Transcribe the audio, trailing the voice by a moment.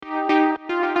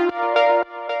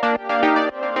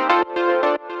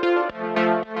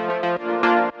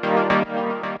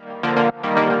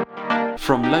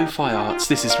From Lo-Fi Arts,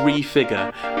 this is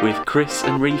Refigure with Chris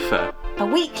and Reefer. A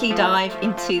weekly dive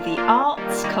into the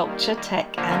arts, culture,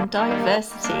 tech and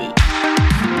diversity.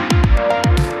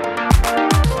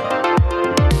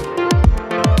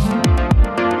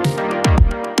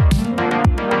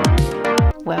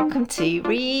 Welcome to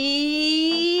Refigure.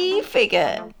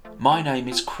 My name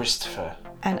is Christopher.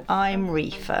 And I'm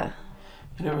Reefer.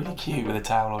 You look really cute with a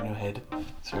towel on your head.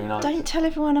 It's really nice. Don't tell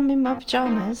everyone I'm in my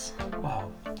pyjamas.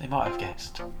 Well, they might have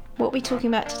guessed. What are we talking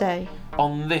about today?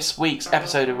 On this week's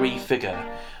episode of Refigure,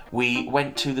 we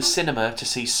went to the cinema to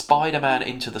see Spider-Man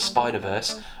Into the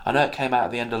Spider-Verse. I know it came out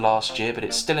at the end of last year, but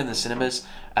it's still in the cinemas,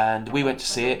 and we went to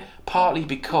see it partly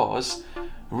because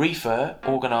Reefer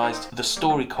organised the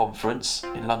Story Conference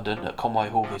in London at Conway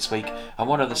Hall this week, and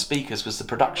one of the speakers was the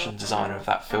production designer of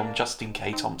that film, Justin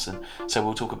K. Thompson. So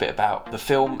we'll talk a bit about the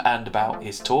film and about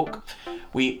his talk.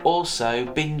 We also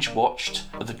binge-watched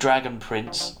The Dragon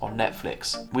Prince on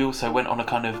Netflix. We also went on a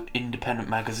kind of independent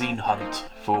magazine hunt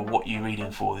for What You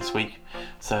Reading For this week.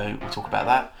 So we'll talk about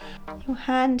that. Your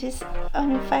hand is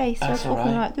on your face. That's all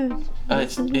right.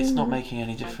 It's not making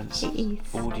any difference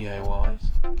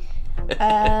audio-wise.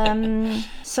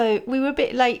 So we were a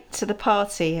bit late to the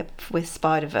party with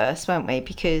Spider-Verse, weren't we?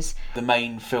 Because the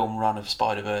main film run of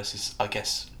Spider-Verse is, I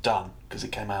guess, done because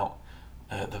it came out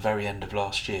at the very end of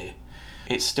last year.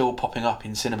 It's still popping up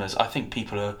in cinemas. I think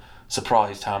people are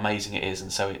surprised how amazing it is,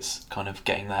 and so it's kind of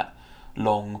getting that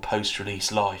long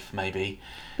post-release life, maybe.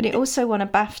 But it also won a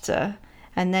BAFTA,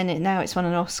 and then now it's won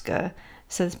an Oscar,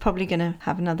 so it's probably going to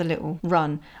have another little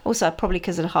run. Also, probably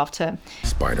because of the half term.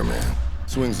 Spider-Man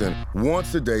swings in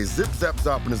once a day, zip zap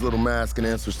zop in his little mask and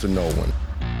answers to no one.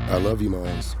 I love you,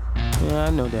 Miles. Yeah,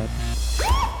 I know that.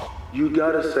 You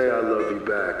gotta say I love you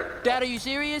back. Dad, are you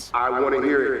serious? I wanna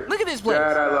hear it. Look at this place.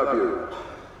 Dad, I love you.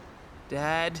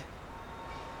 Dad,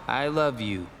 I love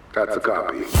you. That's a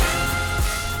copy.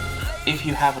 If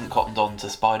you haven't cottoned on to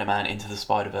Spider-Man Into the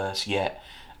Spider-Verse yet,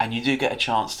 and you do get a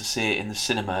chance to see it in the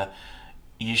cinema,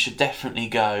 you should definitely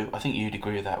go. I think you'd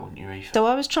agree with that, wouldn't you, Reef? So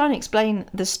I was trying to explain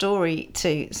the story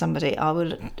to somebody. I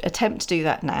will attempt to do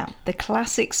that now. The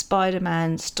classic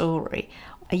Spider-Man story.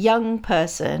 A young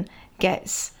person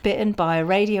gets bitten by a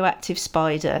radioactive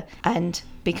spider and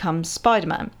becomes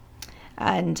Spider-Man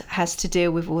and has to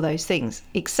deal with all those things.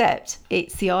 Except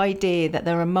it's the idea that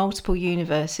there are multiple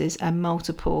universes and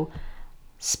multiple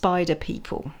spider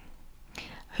people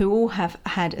who all have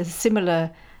had a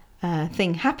similar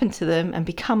thing happen to them and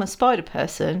become a spider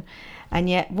person, and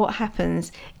yet what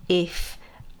happens if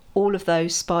all of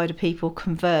those spider people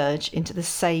converge into the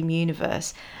same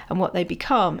universe, and what they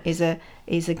become is a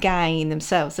gang in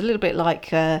themselves, a little bit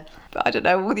like I don't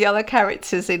know, all the other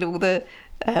characters in all the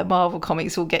Marvel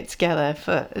comics all get together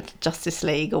for Justice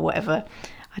League or whatever.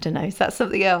 I don't know, is that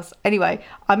something else? Anyway,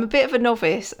 I'm a bit of a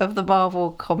novice of the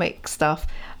Marvel comic stuff,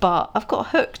 but I've got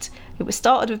hooked. It was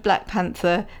started with Black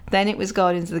Panther, then it was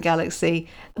Guardians of the Galaxy,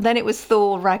 then it was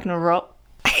Thor Ragnarok.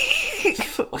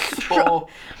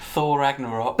 Thor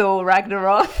Ragnarok. Thor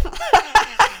Ragnarok.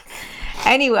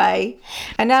 Anyway,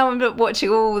 and now I'm watching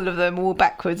all of them all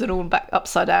backwards and all back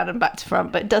upside down and back to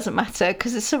front, but it doesn't matter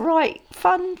because it's a right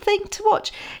fun thing to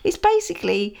watch. It's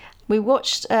basically, we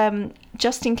watched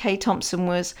Justin K. Thompson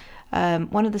was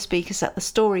one of the speakers at the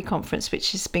Story Conference,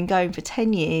 which has been going for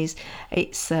 10 years.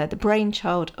 It's the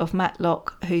brainchild of Matt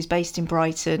Locke, who's based in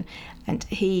Brighton, and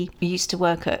he used to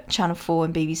work at Channel 4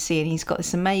 and BBC, and he's got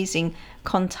this amazing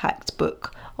contact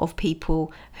book of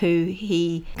people who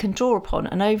he can draw upon.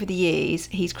 And over the years,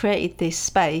 he's created this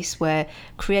space where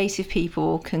creative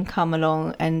people can come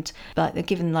along and they're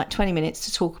given 20 minutes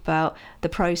to talk about the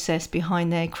process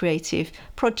behind their creative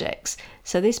projects.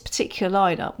 So this particular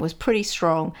lineup was pretty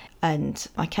strong, and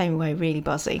I came away really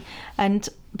buzzy. And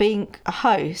being a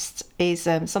host is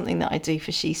something that I do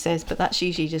for She Says, but that's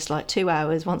usually just 2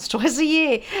 hours once, twice a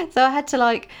year. So I had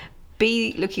to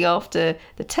be looking after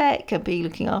the tech and be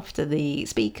looking after the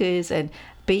speakers and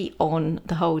be on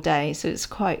the whole day. So it's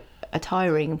quite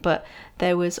tiring, but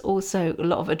there was also a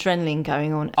lot of adrenaline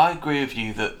going on. I agree with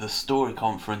you that the Story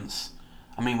Conference,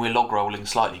 I mean, we're log rolling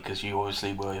slightly because you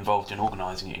obviously were involved in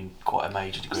organising it in quite a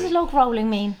major degree. What does log rolling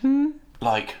mean?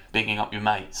 Like bigging up your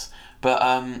mates. But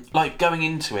going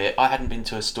into it, I hadn't been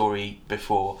to a story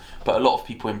before, but a lot of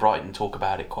people in Brighton talk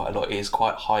about it quite a lot. It is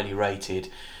quite highly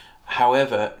rated.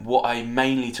 However, what I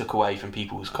mainly took away from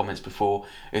people's comments before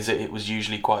is that it was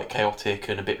usually quite chaotic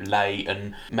and a bit late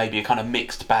and maybe a kind of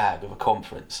mixed bag of a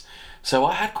conference. So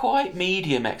I had quite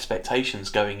medium expectations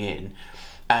going in,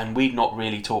 and we'd not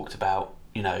really talked about,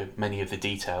 many of the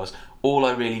details. All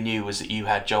I really knew was that you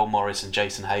had Joel Morris and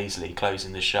Jason Hazley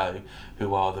closing the show,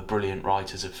 who are the brilliant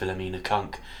writers of Philomena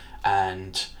Kunk,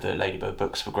 and the Ladybird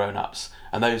books for grown-ups.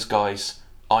 And those guys,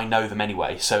 I know them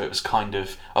anyway, so it was kind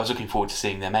of, I was looking forward to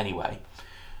seeing them anyway.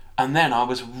 And then I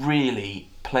was really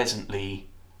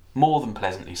more than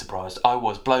pleasantly surprised. I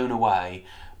was blown away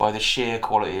by the sheer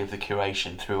quality of the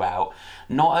curation throughout.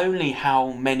 Not only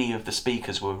how many of the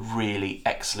speakers were really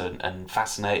excellent and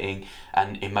fascinating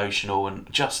and emotional,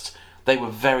 and just, they were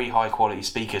very high quality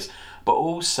speakers, but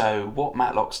also what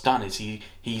Matlock's done is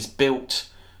he's built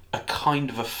a kind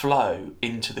of a flow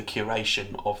into the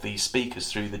curation of these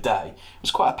speakers through the day. It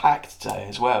was quite a packed day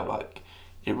as well, like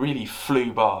it really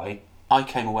flew by. I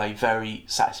came away very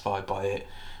satisfied by it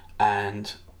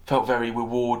and felt very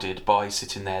rewarded by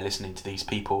sitting there listening to these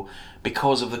people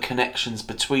because of the connections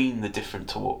between the different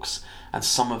talks and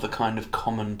some of the kind of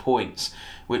common points,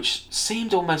 which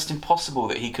seemed almost impossible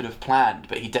that he could have planned,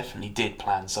 but he definitely did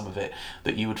plan some of it,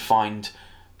 that you would find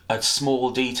a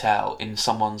small detail in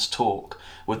someone's talk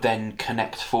would then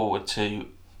connect forward to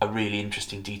a really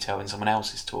interesting detail in someone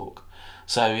else's talk.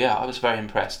 So yeah, I was very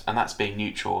impressed, and that's being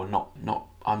neutral and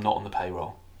I'm not on the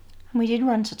payroll. We did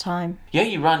run to time. Yeah,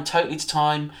 you ran totally to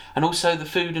time, and also the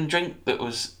food and drink that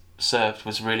was served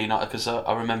was really nice, because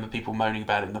I remember people moaning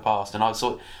about it in the past, and I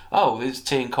thought, oh, there's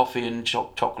tea and coffee and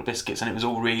chocolate biscuits, and it was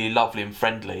all really lovely and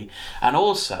friendly. And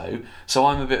also, so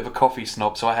I'm a bit of a coffee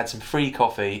snob, so I had some free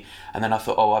coffee, and then I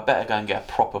thought, oh, I better go and get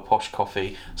a proper posh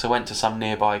coffee, so I went to some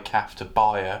nearby cafe to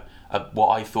buy what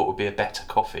I thought would be a better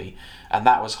coffee, and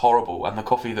that was horrible. And the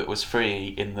coffee that was free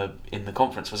in the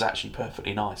conference was actually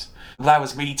perfectly nice. That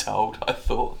was me told, I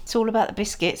thought. It's all about the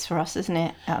biscuits for us, isn't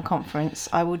it, at a conference?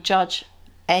 I will judge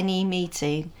any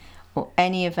meeting or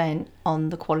any event on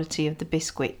the quality of the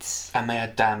biscuits. And they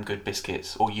had damn good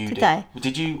biscuits, or you did. They?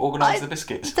 Did you organise the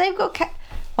biscuits? They've got...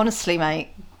 Honestly, mate,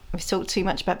 we've talked too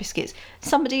much about biscuits.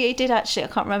 Somebody did actually, I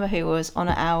can't remember who it was, on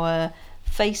our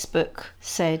Facebook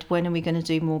said, when are we going to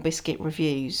do more biscuit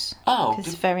reviews? Oh.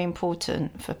 Because it's very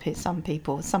important for some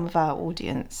people, some of our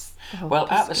audience. Well,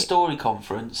 at the Story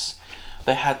conference,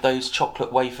 they had those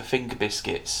chocolate wafer finger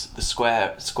biscuits, the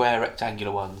square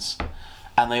rectangular ones.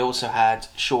 And they also had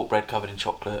shortbread covered in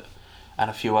chocolate and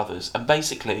a few others. And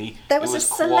basically, there was a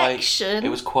selection. It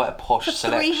was quite a posh for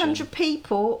selection. 300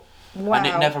 people. Wow. And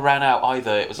it never ran out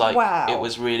either. It was like, wow. It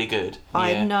was really good.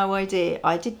 I had no idea.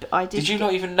 I did. Did you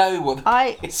not even know what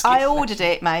the I ordered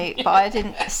it, mate, but I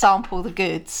didn't sample the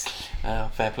goods.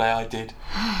 Fair play, I did.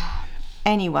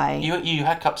 Anyway. You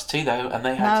had cups of tea though, and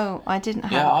they had... No, I didn't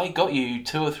have... Yeah, I got you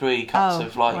 2 or 3 cups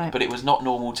of like... right. But it was not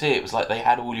normal tea. It was like they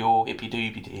had all your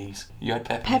hippy-doopy teas. You had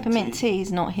peppermint tea. Tea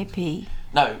is not hippie.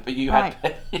 No, but you had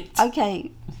peppermint tea.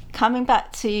 Okay, coming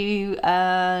back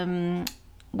to...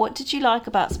 what did you like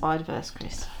about Spider-Verse,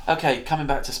 Chris? Okay, coming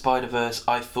back to Spider-Verse,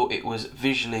 I thought it was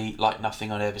visually like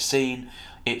nothing I'd ever seen.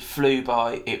 It flew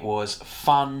by. It was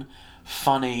fun,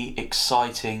 funny,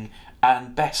 exciting,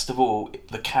 and best of all,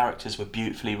 the characters were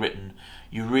beautifully written.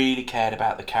 You really cared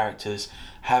about the characters.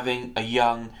 Having a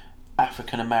young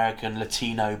African-American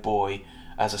Latino boy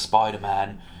as a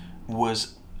Spider-Man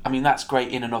was... I mean, that's great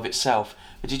in and of itself.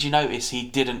 But did you notice he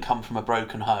didn't come from a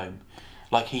broken home?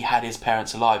 Like, he had his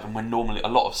parents alive, and when normally a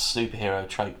lot of superhero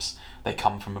tropes, they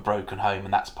come from a broken home,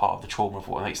 and that's part of the trauma of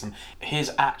what makes them...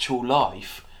 His actual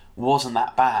life wasn't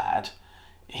that bad.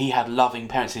 He had loving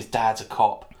parents. His dad's a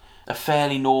cop. A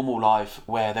fairly normal life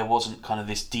where there wasn't kind of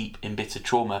this deep, embittered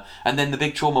trauma. And then the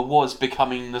big trauma was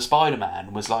becoming the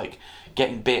Spider-Man, was like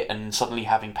getting bit and suddenly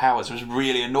having powers. It was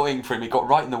really annoying for him. It got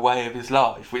right in the way of his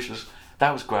life,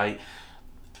 that was great.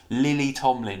 Lily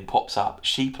Tomlin pops up.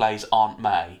 She plays Aunt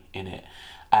May in it.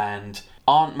 And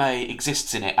Aunt May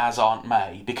exists in it as Aunt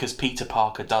May because Peter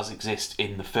Parker does exist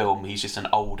in the film. He's just an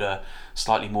older,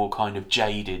 slightly more kind of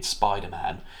jaded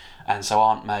Spider-Man. And so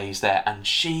Aunt May's there, and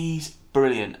she's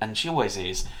brilliant, and she always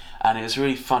is. And it was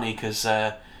really funny because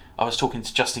I was talking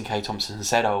to Justin K. Thompson and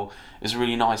said, it was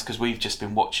really nice because we've just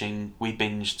been watching, we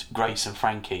binged Grace and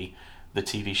Frankie, the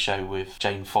TV show with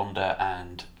Jane Fonda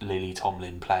and Lily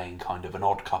Tomlin playing kind of an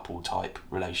odd couple type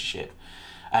relationship.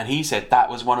 And he said that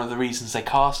was one of the reasons they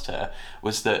cast her,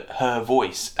 was that her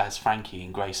voice as Frankie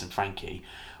in Grace and Frankie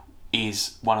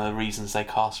is one of the reasons they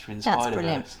cast her in Spider-Verse. That's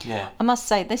brilliant. Yeah. I must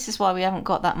say, this is why we haven't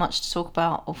got that much to talk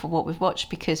about or for what we've watched,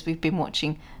 because we've been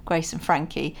watching Grace and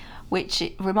Frankie, which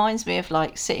it reminds me of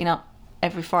like sitting up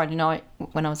every Friday night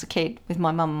when I was a kid with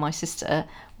my mum and my sister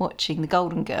watching the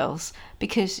Golden Girls,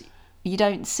 because you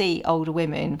don't see older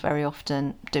women very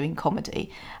often doing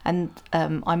comedy, and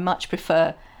I much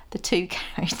prefer the two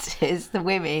characters, the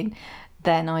women,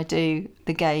 than I do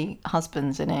the gay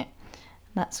husbands in it.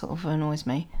 That sort of annoys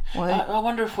me. I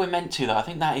wonder if we're meant to, though. I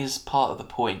think that is part of the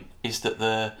point, is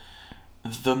that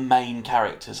the main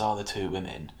characters are the two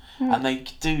women. And they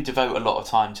do devote a lot of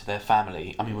time to their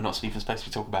family. I mean, we're not even supposed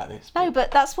to talk about this. No, but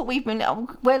that's what we've been...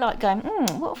 We're like going,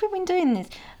 what have we been doing this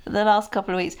for the last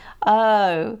couple of weeks?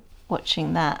 Oh,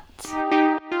 watching that.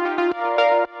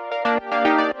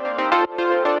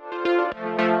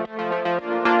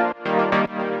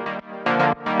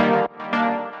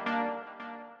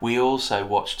 We also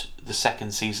watched the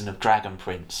second season of Dragon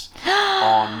Prince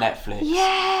on Netflix.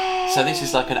 Yeah. So this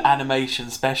is like an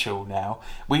animation special now.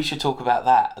 We should talk about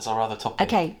that as our other topic.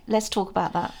 Okay, let's talk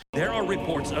about that. There are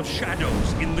reports of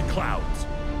shadows in the clouds.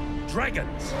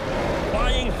 Dragons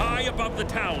flying high above the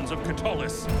towns of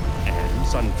Catullus. And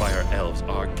Sunfire elves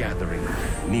are gathering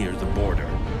near the border.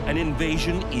 An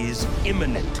invasion is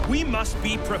imminent. We must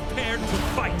be prepared to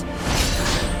fight.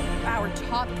 Our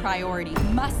top priority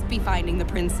must be finding the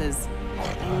princes.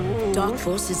 Dark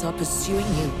forces are pursuing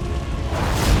you.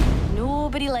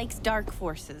 Nobody likes dark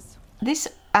forces. This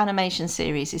animation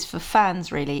series is for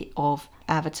fans, really, of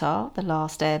Avatar, The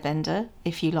Last Airbender,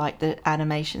 if you like the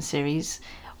animation series,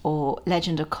 or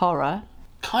Legend of Korra.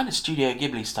 Kind of Studio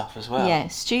Ghibli stuff as well. Yeah,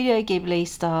 Studio Ghibli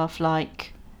stuff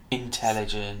like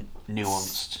Intelligent,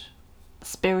 nuanced.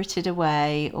 Spirited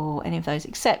Away or any of those,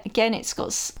 except again it's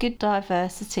got good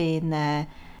diversity in there.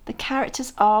 The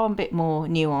characters are a bit more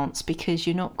nuanced because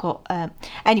you're not got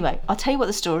anyway, I'll tell you what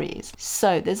the story is.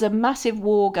 So there's a massive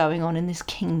war going on in this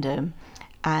kingdom,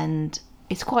 and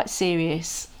it's quite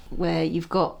serious, where you've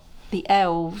got the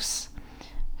elves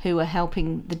who are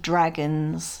helping the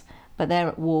dragons, but they're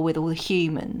at war with all the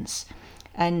humans,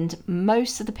 and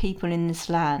most of the people in this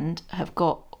land have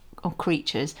got, or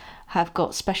creatures have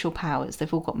got, special powers.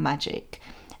 They've all got magic,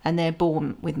 and they're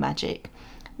born with magic,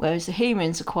 whereas the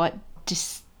humans are quite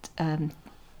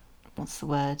what's the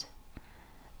word?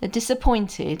 They're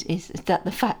disappointed is that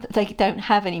the fact that they don't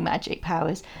have any magic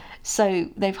powers, so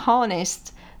they've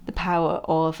harnessed the power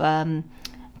of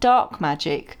dark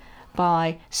magic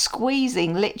by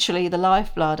squeezing literally the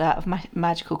lifeblood out of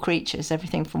magical creatures,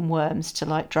 everything from worms to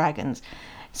like dragons,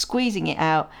 squeezing it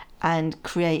out and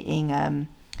creating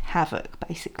havoc,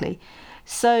 basically.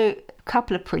 So a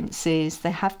couple of princes,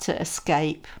 they have to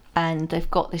escape, and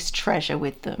they've got this treasure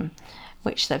with them,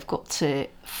 which they've got to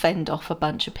fend off a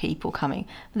bunch of people coming.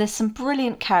 There's some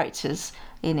brilliant characters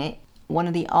in it. One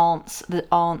of the aunts, the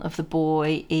aunt of the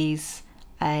boy, is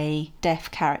a deaf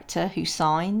character who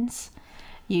signs.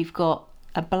 You've got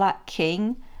a black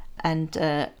king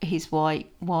and his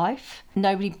white wife.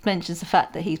 Nobody mentions the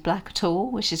fact that he's black at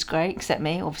all, which is great, except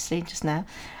me, obviously, just now.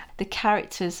 The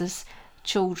characters as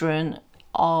children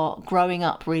are growing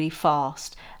up really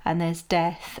fast, and there's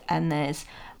death and there's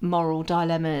moral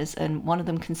dilemmas, and one of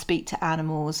them can speak to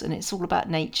animals, and it's all about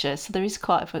nature. So there is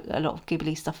quite a lot of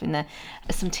Ghibli stuff in there.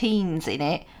 There's some teens in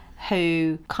it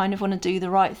who kind of want to do the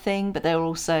right thing, but they're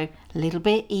also a little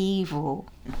bit evil,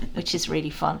 which is really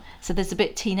fun. So there's a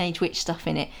bit teenage witch stuff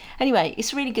in it. Anyway,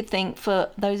 it's a really good thing for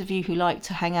those of you who like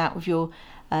to hang out with your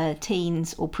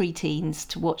teens or pre-teens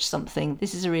to watch something.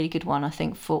 This is a really good one, I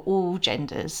think, for all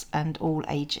genders and all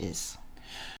ages.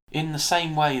 In the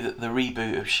same way that the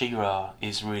reboot of She-Ra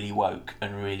is really woke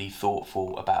and really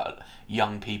thoughtful about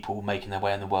young people making their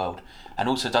way in the world, and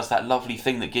also does that lovely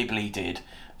thing that Ghibli did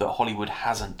that Hollywood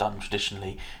hasn't done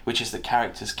traditionally, which is that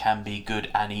characters can be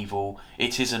good and evil.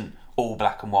 It isn't all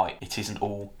black and white. It isn't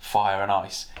all fire and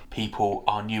ice. People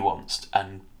are nuanced,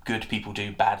 and good people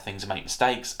do bad things and make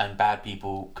mistakes, and bad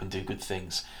people can do good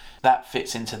things. That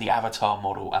fits into the Avatar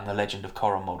model and the Legend of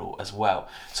Korra model as well.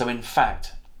 So in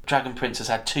fact, Dragon Prince has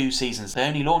had 2 seasons. They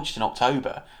only launched in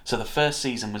October, so the first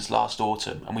season was last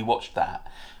autumn, and we watched that.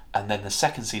 And then the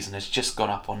second season has just gone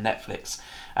up on Netflix,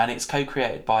 and it's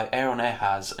co-created by Aaron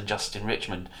Ehaz and Justin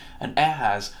Richmond. And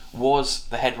Ehaz was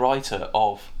the head writer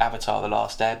of Avatar: The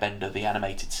Last Airbender, the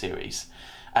animated series,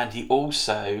 and he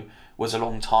also was a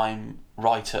long-time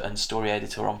writer and story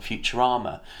editor on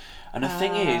Futurama. And the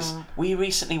thing is, we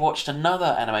recently watched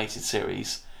another animated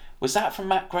series. Was that from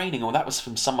Matt Groening, or that was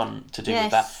from someone to do with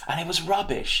that? And it was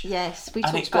rubbish. Yes, we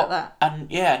and talked about that. And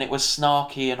yeah, and it was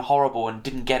snarky and horrible and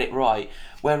didn't get it right.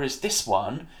 Whereas this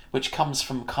one, which comes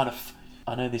from kind of,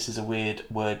 I know this is a weird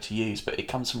word to use, but it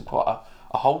comes from quite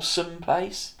a wholesome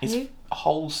place. It's a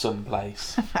wholesome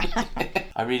place.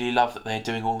 I really love that they're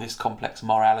doing all this complex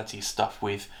morality stuff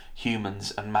with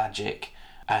humans and magic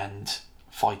and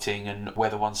fighting and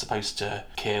whether one's supposed to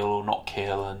kill or not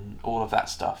kill and all of that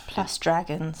stuff. Plus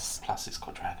dragons. Plus it's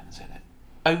got dragons in it.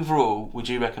 Overall, would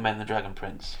you recommend The Dragon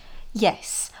Prince?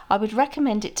 Yes, I would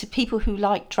recommend it to people who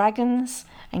like dragons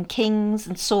and kings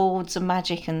and swords and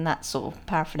magic and that sort of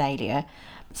paraphernalia.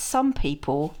 Some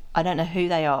people, I don't know who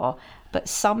they are, but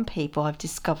some people I've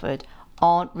discovered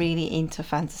aren't really into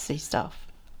fantasy stuff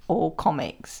or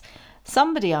comics.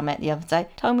 Somebody I met the other day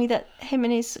told me that him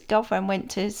and his girlfriend went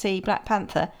to see Black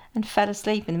Panther and fell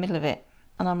asleep in the middle of it.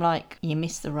 And I'm like, you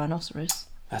missed the rhinoceros.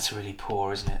 That's really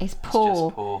poor, isn't it? It's poor.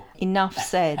 Just poor. Enough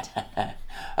said.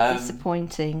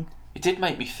 Disappointing. It did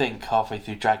make me think halfway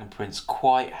through Dragon Prince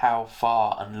quite how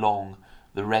far and long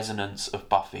the resonance of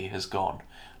Buffy has gone.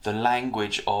 The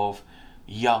language of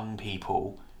young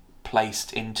people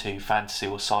placed into fantasy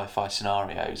or sci-fi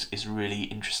scenarios is really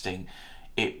interesting.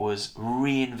 It was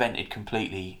reinvented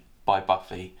completely by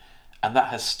Buffy, and that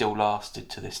has still lasted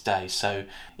to this day. So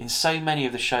in so many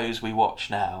of the shows we watch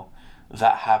now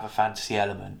that have a fantasy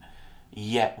element,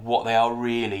 yet what they are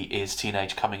really is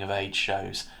teenage coming of age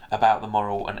shows about the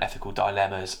moral and ethical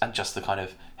dilemmas and just the kind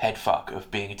of head fuck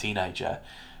of being a teenager.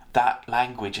 That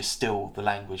language is still the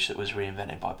language that was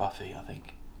reinvented by Buffy, I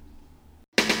think.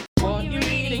 What are you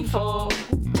reading for?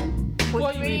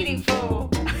 What are you reading for?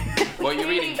 What are you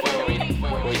reading for?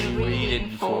 What are you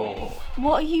reading for?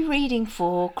 What are you reading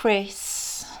for,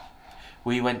 Chris?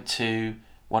 We went to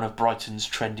one of Brighton's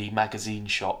trendy magazine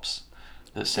shops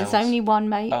that sells... There's only one,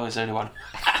 mate. Oh, there's only one.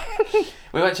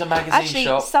 We went to a magazine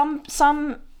shop.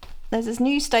 Some there's this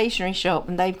new stationery shop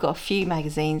and they've got a few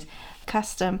magazines.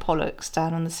 Castor and Pollock's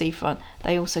down on the seafront.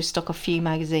 They also stock a few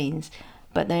magazines,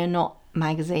 but they're not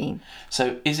magazine.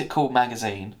 So is it called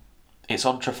Magazine? It's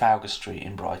on Trafalgar Street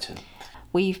in Brighton.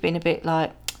 We've been a bit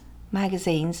like,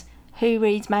 magazines? Who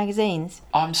reads magazines?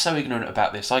 I'm so ignorant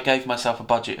about this. I gave myself a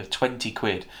budget of 20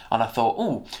 quid and I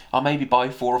thought, I'll maybe buy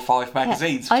 4 or 5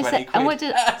 magazines for 20 quid.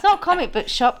 It's not a comic book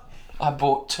shop. I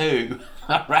bought 2.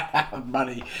 I ran out of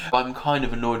money. I'm kind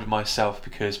of annoyed with myself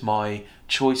because my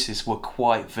choices were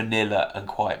quite vanilla and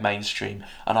quite mainstream,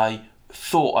 and I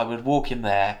thought I would walk in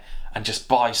there and just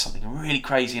buy something really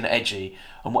crazy and edgy,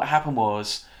 and what happened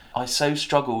was I so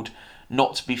struggled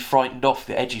not to be frightened off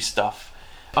the edgy stuff.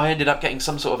 I ended up getting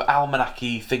some sort of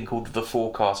almanac-y thing called The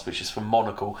Forecast, which is from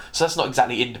Monocle. So that's not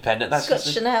exactly independent. That's it's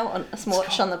got Chanel on a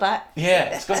smotch on the back.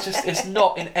 Yeah, it's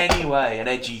not in any way an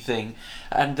edgy thing.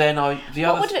 And then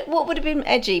what would have been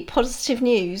edgy? Positive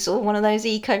News or one of those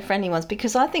eco-friendly ones?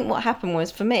 Because I think what happened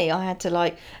was, for me, I had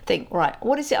to think, right,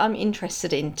 what is it I'm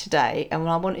interested in today? And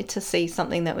I wanted to see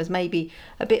something that was maybe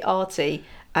a bit arty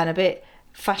and a bit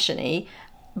fashiony,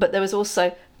 but there was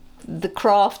also the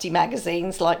crafty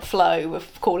magazines like Flow were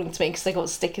calling to me because they got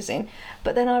stickers in.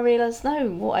 But then I realised, no,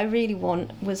 what I really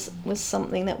want was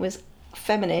something that was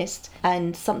feminist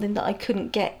and something that I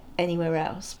couldn't get anywhere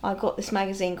else. I got this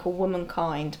magazine called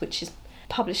Womankind, which is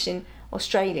published in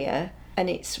Australia, and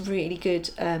it's really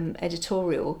good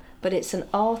editorial, but it's an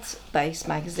art-based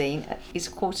magazine. It's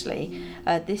quarterly.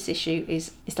 This issue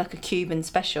is like a Cuban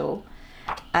special,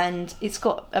 and it's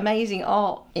got amazing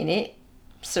art in it,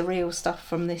 surreal stuff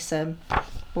from this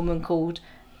woman called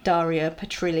Daria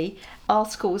Petrilli.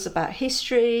 Articles about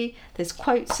history, there's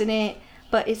quotes in it,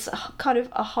 but it's kind of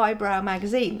a highbrow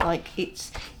magazine. Like,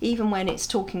 it's, even when it's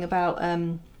talking about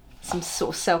some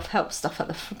sort of self-help stuff at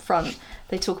the front,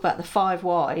 they talk about the 5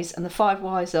 whys, and the 5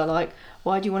 whys are like,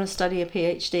 why do you want to study a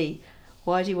PhD?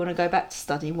 Why do you want to go back to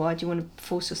study? Why do you want to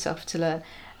force yourself to learn?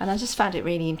 And I just found it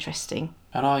really interesting.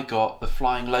 And I got the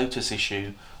Flying Lotus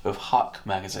issue of Huck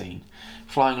magazine.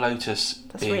 Flying Lotus...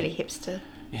 That's really hipster.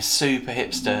 He's super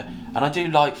hipster. And I do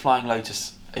like Flying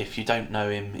Lotus. If you don't know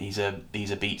him, he's a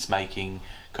beats making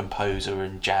composer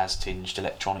and jazz tinged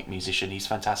electronic musician. He's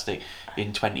fantastic.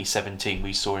 In 2017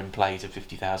 we saw him play to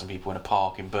 50,000 people in a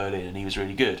park in Berlin, and he was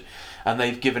really good. And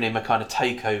they've given him a kind of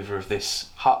takeover of this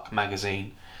Huck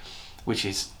magazine, which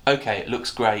is, okay, it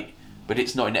looks great, but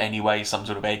it's not in any way some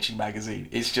sort of edgy magazine.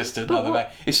 It's just another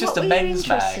it's just a men's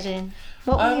mag.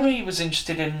 I really was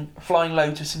interested in Flying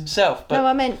Lotus himself. But no,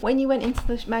 I meant when you went into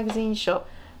the magazine shop,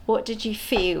 what did you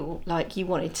feel like you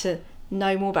wanted to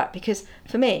know more about? Because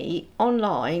for me,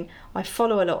 online, I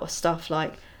follow a lot of stuff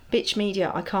like Bitch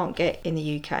Media I can't get in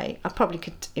the UK. I probably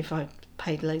could if I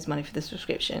paid loads of money for the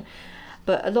subscription.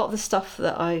 But a lot of the stuff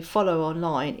that I follow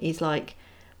online is like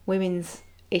women's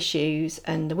issues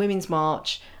and the Women's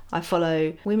March. I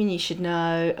follow Women You Should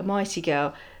Know, A Mighty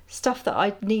Girl, stuff that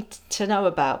I need to know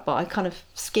about, but I kind of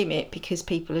skim it because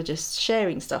people are just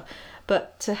sharing stuff.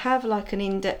 But to have like an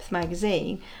in-depth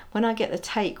magazine, when I get the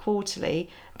Take quarterly,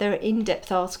 there are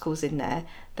in-depth articles in there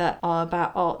that are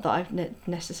about art that I don't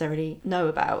necessarily know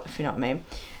about, if you know what I mean.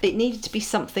 It needed to be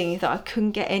something that I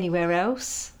couldn't get anywhere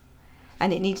else,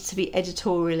 and it needed to be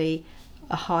editorially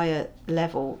a higher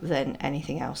level than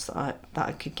anything else that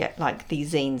I could get, like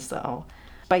these zines that are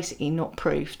basically not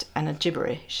proofed and are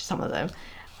gibberish, some of them.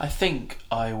 I think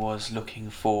I was looking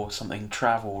for something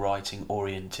travel writing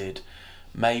oriented,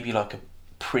 maybe like a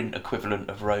print equivalent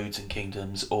of Roads and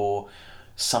Kingdoms, or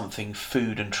something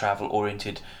food and travel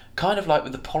oriented, kind of like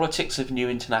with the politics of New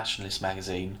Internationalist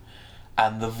magazine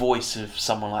and the voice of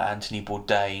someone like Anthony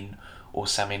Bourdain or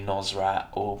Samin Nosrat,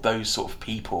 or those sort of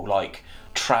people, like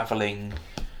travelling.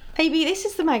 Maybe this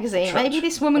is the magazine. Maybe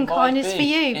this Womankind is for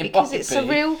you, because it's a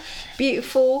real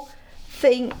beautiful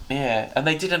thing. Yeah, and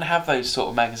they didn't have those sort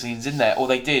of magazines in there, or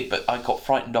they did, but I got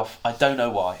frightened off. I don't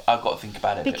know why. I've got to think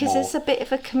about it a bit more. Because it's a bit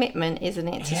of a commitment, isn't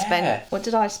it, to spend... What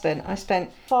did I spend? I spent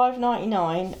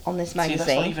 $5.99 on this magazine. See,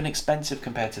 that's not even expensive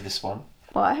compared to this one.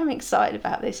 Why I'm excited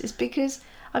about this is because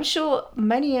I'm sure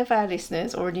many of our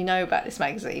listeners already know about this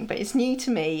magazine, but it's new to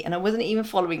me, and I wasn't even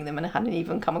following them and I hadn't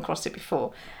even come across it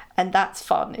before. And that's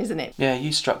fun, isn't it? Yeah,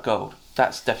 you struck gold.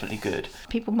 That's definitely good.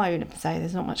 People moan and say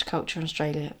there's not much culture in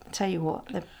Australia. I tell you what,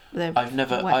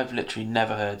 I've literally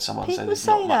never heard someone say there's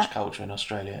not much culture in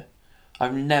Australia.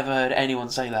 I've never heard anyone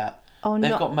say that.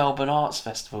 They've got Melbourne Arts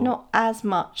Festival. Not as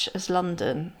much as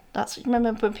London.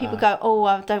 Remember when people go,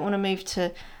 I don't want to move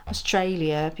to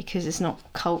Australia because it's not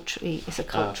culturally, it's a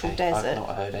cultural desert. I've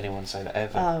not heard anyone say that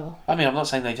ever. Oh. I mean, I'm not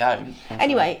saying they don't.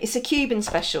 Anyway, it's a Cuban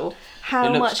special.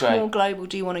 How much more global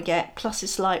do you want to get? Plus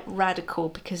it's like radical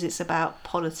because it's about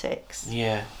politics.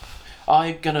 Yeah.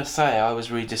 I'm going to say I was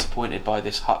really disappointed by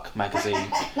this Huck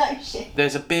magazine. No shit.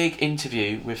 There's a big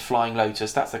interview with Flying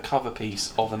Lotus. That's the cover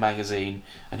piece of the magazine,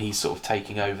 and he's sort of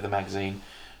taking over the magazine.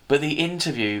 But the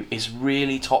interview is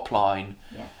really top line,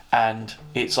 and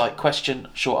it's like question,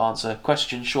 short answer,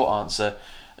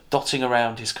 dotting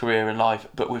around his career and life,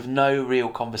 but with no real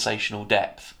conversational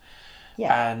depth.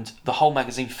 Yeah. And the whole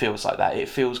magazine feels like that. It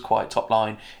feels quite top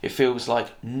line. It feels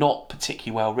like not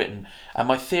particularly well written. And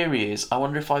my theory is, I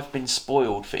wonder if I've been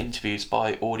spoiled for interviews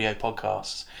by audio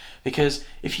podcasts. Because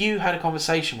if you had a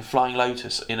conversation with Flying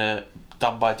Lotus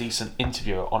done by a decent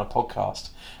interviewer on a podcast,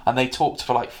 and they talked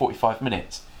for like 45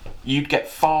 minutes, you'd get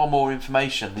far more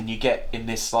information than you get in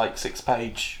this like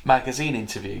 6-page magazine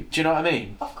interview. Do you know what I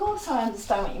mean? Of course I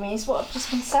understand what you mean. It's what I've just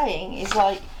been saying is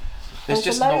like, there's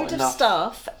just a load not of enough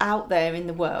stuff out there in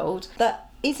the world that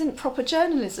isn't proper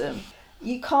journalism.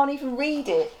 You can't even read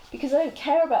it because they don't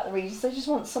care about the readers. They just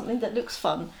want something that looks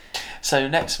fun. So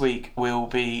next week we'll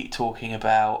be talking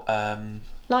about...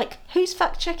 like, who's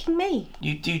fact-checking me?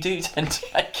 You do tend to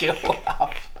make it all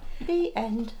up. The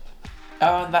end.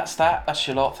 Oh, and that's that. That's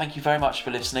your lot. Thank you very much for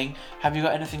listening. Have you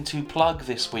got anything to plug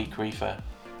this week, Reefa?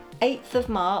 8th of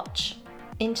March,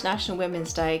 International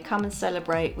Women's Day. Come and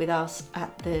celebrate with us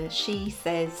at the She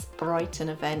Says Brighton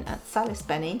event at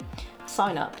Salisbury.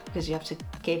 Sign up because you have to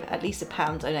give at least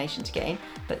 £1 donation to get in,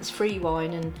 but it's free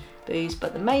wine and booze.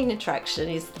 But the main attraction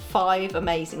is 5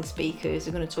 amazing speakers who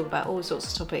are going to talk about all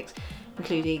sorts of topics,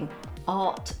 including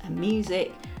art and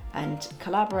music and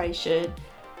collaboration.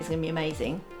 It's going to be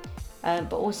amazing.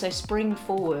 But also Spring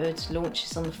Forward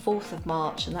launches on the 4th of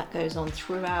March, and that goes on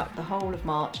throughout the whole of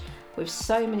March with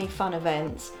so many fun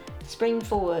events. Spring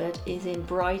Forward is in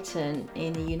Brighton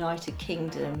in the United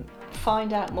Kingdom.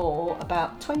 Find out more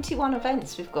about 21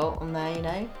 events we've got on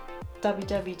there,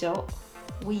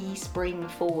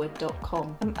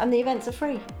 www.wespringforward.com, and the events are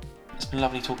free. It's been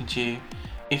lovely talking to you.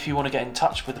 If you want to get in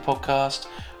touch with the podcast,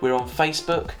 we're on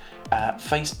Facebook at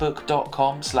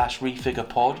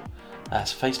facebook.com/refigurepod.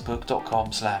 That's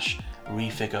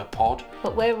facebook.com/refigurepod.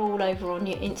 But we're all over on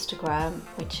your Instagram,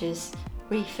 which is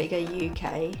Refigure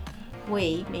UK.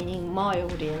 We, meaning my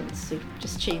audience who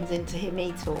just tunes in to hear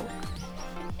me talk.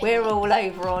 We're all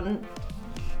over on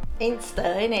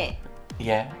Insta, innit?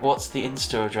 Yeah, what's the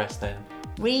Insta address then?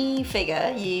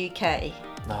 Refigure UK.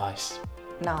 Nice.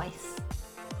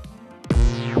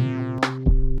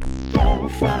 Don't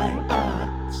fly